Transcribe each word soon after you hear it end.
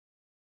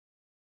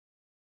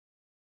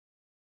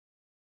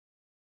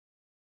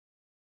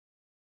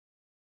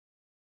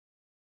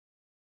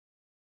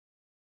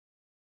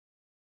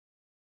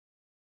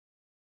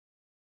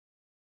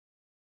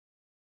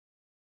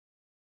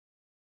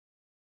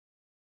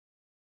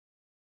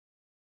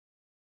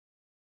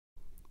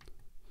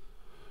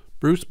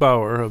Bruce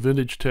Baur, a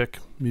vintageTEK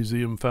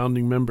museum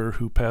founding member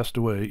who passed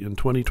away in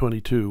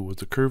 2022, was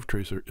a curve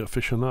tracer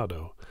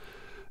aficionado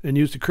and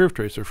used a curve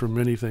tracer for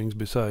many things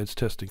besides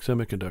testing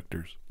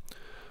semiconductors.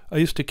 I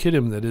used to kid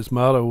him that his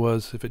motto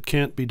was, if it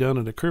can't be done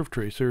in a curve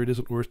tracer, it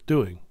isn't worth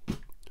doing.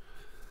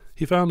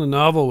 He found a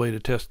novel way to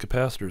test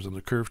capacitors on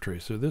the curve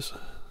tracer. This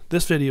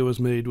video was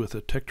made with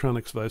a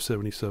Tektronix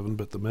 577,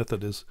 but the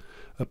method is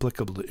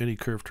applicable to any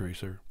curve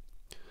tracer.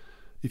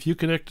 If you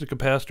connect a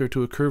capacitor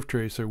to a curve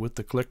tracer with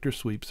the collector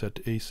sweep set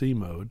to AC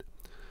mode,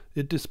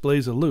 it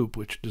displays a loop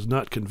which does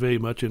not convey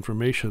much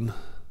information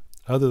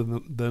other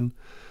than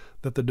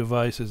that the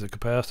device is a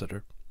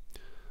capacitor.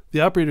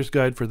 The operator's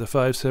guide for the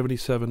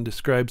 577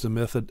 describes a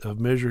method of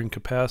measuring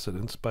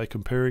capacitance by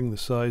comparing the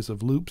size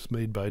of loops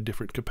made by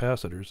different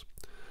capacitors,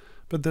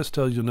 but this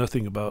tells you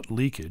nothing about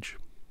leakage.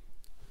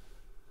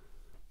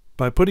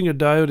 By putting a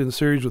diode in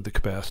series with the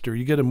capacitor,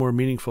 you get a more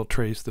meaningful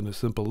trace than a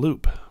simple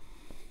loop.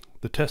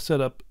 The test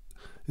setup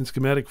in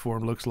schematic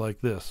form looks like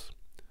this.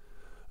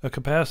 A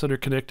capacitor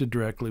connected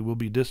directly will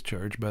be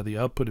discharged by the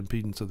output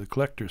impedance of the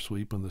collector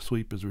sweep when the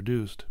sweep is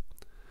reduced.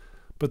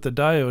 But the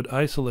diode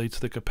isolates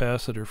the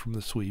capacitor from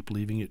the sweep,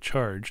 leaving it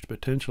charged,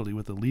 potentially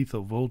with a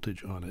lethal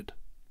voltage on it.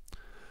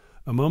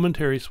 A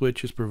momentary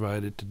switch is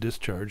provided to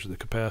discharge the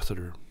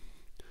capacitor.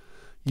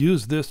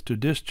 Use this to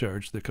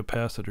discharge the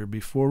capacitor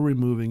before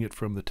removing it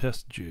from the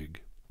test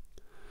jig.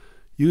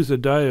 Use a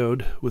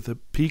diode with a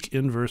peak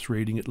inverse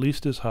rating at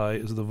least as high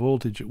as the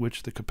voltage at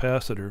which the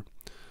capacitor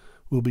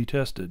will be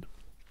tested.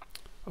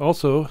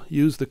 Also,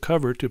 use the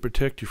cover to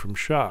protect you from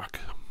shock.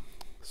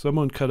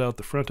 Someone cut out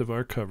the front of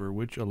our cover,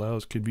 which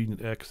allows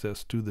convenient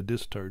access to the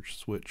discharge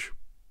switch.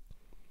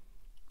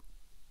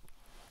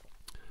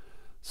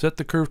 Set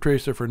the curve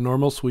tracer for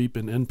normal sweep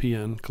in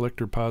NPN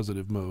collector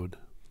positive mode.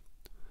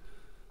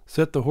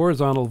 Set the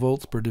horizontal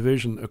volts per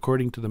division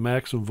according to the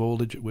maximum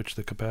voltage at which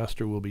the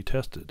capacitor will be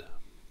tested.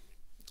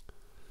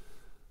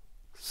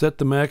 Set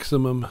the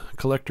maximum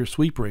collector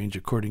sweep range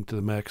according to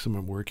the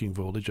maximum working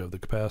voltage of the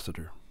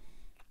capacitor.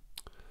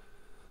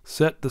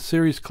 Set the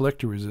series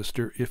collector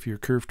resistor, if your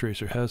curve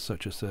tracer has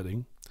such a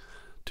setting,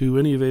 to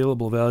any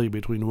available value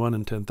between 1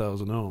 and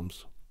 10,000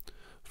 ohms.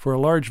 For a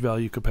large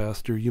value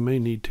capacitor, you may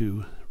need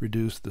to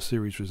reduce the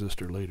series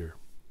resistor later.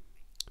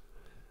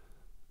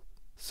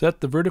 Set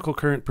the vertical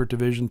current per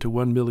division to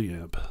 1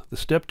 milliamp. The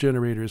step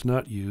generator is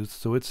not used,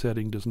 so its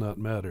setting does not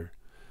matter.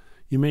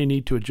 You may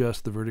need to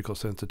adjust the vertical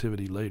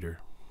sensitivity later.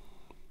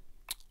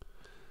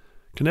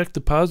 Connect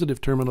the positive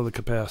terminal of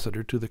the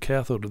capacitor to the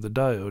cathode of the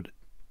diode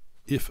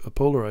if a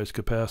polarized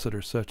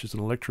capacitor such as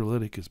an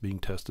electrolytic is being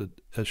tested,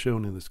 as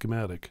shown in the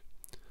schematic.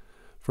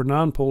 For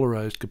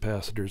non-polarized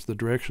capacitors, the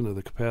direction of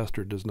the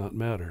capacitor does not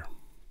matter.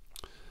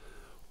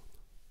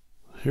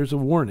 Here's a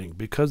warning.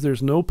 Because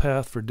there's no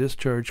path for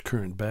discharge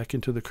current back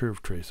into the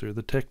curve tracer,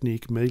 the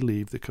technique may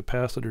leave the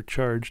capacitor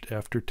charged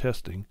after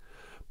testing,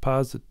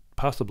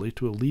 possibly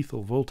to a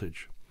lethal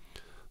voltage.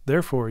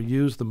 Therefore,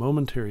 use the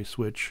momentary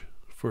switch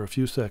for a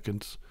few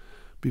seconds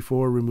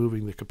before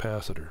removing the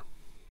capacitor.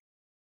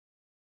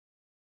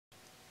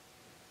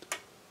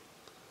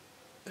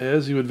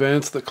 As you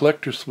advance the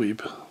collector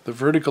sweep, the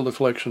vertical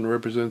deflection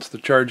represents the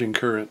charging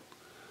current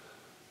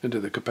into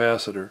the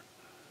capacitor,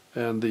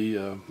 and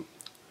the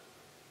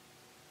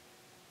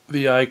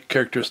VI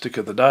characteristic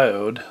of the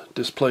diode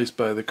displaced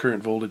by the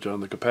current voltage on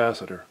the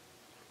capacitor.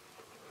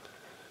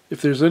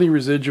 If there's any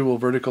residual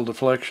vertical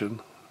deflection,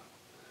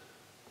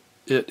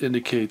 it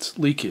indicates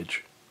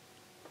leakage.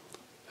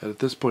 And at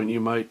this point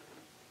you might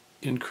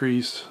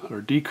increase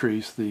or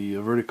decrease the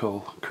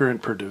vertical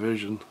current per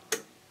division.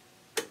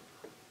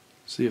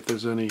 See if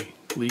there's any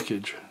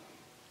leakage.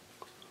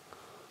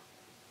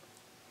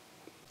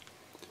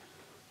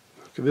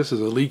 Okay, this is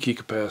a leaky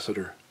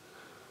capacitor.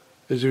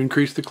 As you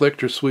increase the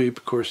collector sweep,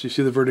 of course, you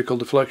see the vertical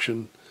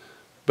deflection,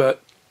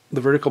 but the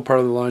vertical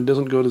part of the line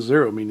doesn't go to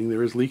zero, meaning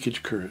there is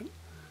leakage current.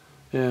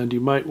 And you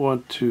might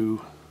want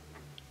to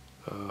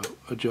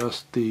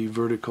adjust the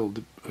vertical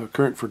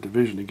current for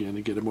division again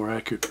to get a more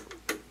accurate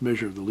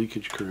measure of the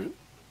leakage current.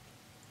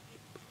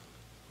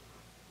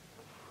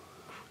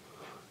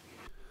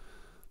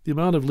 The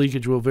amount of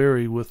leakage will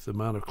vary with the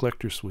amount of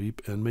collector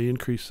sweep and may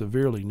increase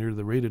severely near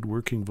the rated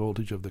working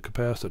voltage of the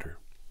capacitor.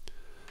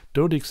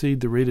 Don't exceed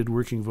the rated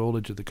working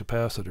voltage of the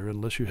capacitor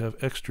unless you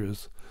have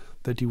extras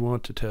that you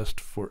want to test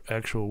for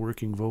actual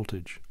working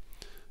voltage.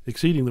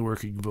 Exceeding the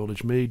working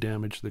voltage may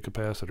damage the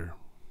capacitor.